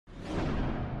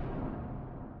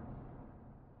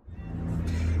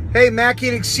Hey, Matt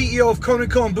Koenig, CEO of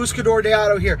Koenig & Co. and Buscador de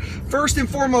Auto here. First and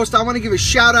foremost, I want to give a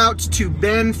shout out to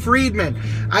Ben Friedman.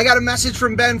 I got a message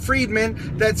from Ben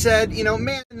Friedman that said, you know,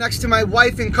 man, next to my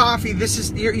wife and coffee, this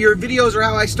is your videos are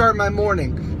how I start my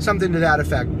morning. Something to that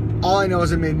effect. All I know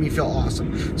is it made me feel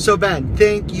awesome. So Ben,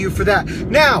 thank you for that.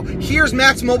 Now, here's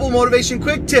Matt's Mobile Motivation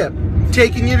Quick Tip.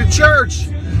 Taking you to church.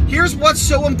 Here's what's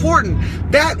so important.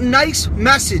 That nice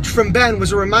message from Ben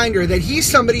was a reminder that he's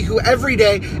somebody who every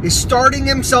day is starting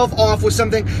himself off with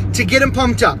something to get him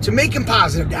pumped up, to make him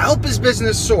positive, to help his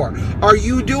business soar. Are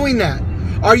you doing that?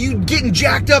 Are you getting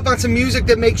jacked up on some music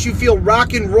that makes you feel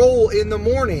rock and roll in the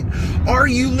morning? Are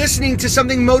you listening to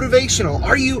something motivational?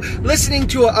 Are you listening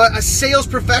to a sales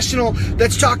professional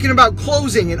that's talking about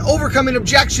closing and overcoming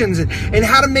objections and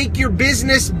how to make your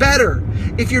business better?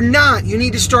 If you're not, you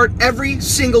need to start every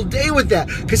single day with that.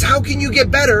 Because how can you get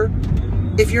better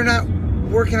if you're not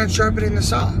working on sharpening the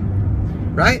saw?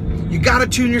 Right? You got to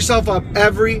tune yourself up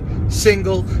every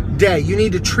single day. You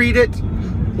need to treat it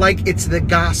like it's the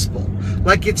gospel,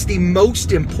 like it's the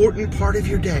most important part of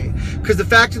your day. Because the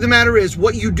fact of the matter is,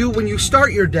 what you do when you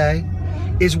start your day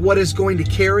is what is going to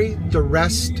carry the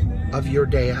rest of your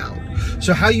day out.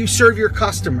 So how you serve your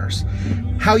customers,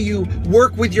 how you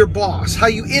work with your boss, how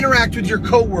you interact with your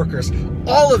coworkers,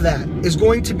 all of that is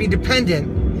going to be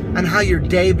dependent on how your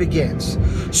day begins.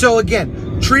 So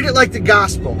again, treat it like the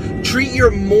gospel. Treat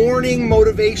your morning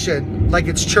motivation like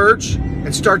it's church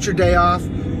and start your day off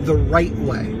the right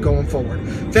way going forward.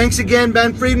 Thanks again,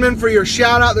 Ben Friedman, for your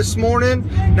shout out this morning.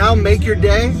 Now make your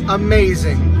day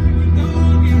amazing.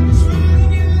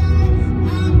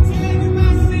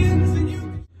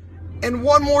 And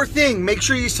one more thing, make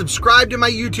sure you subscribe to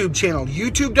my YouTube channel,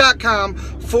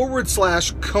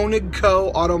 youtube.com/Koenig Co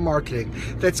Auto Marketing.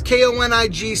 That's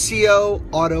KONIGCO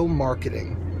Auto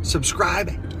Marketing.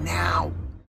 Subscribe now.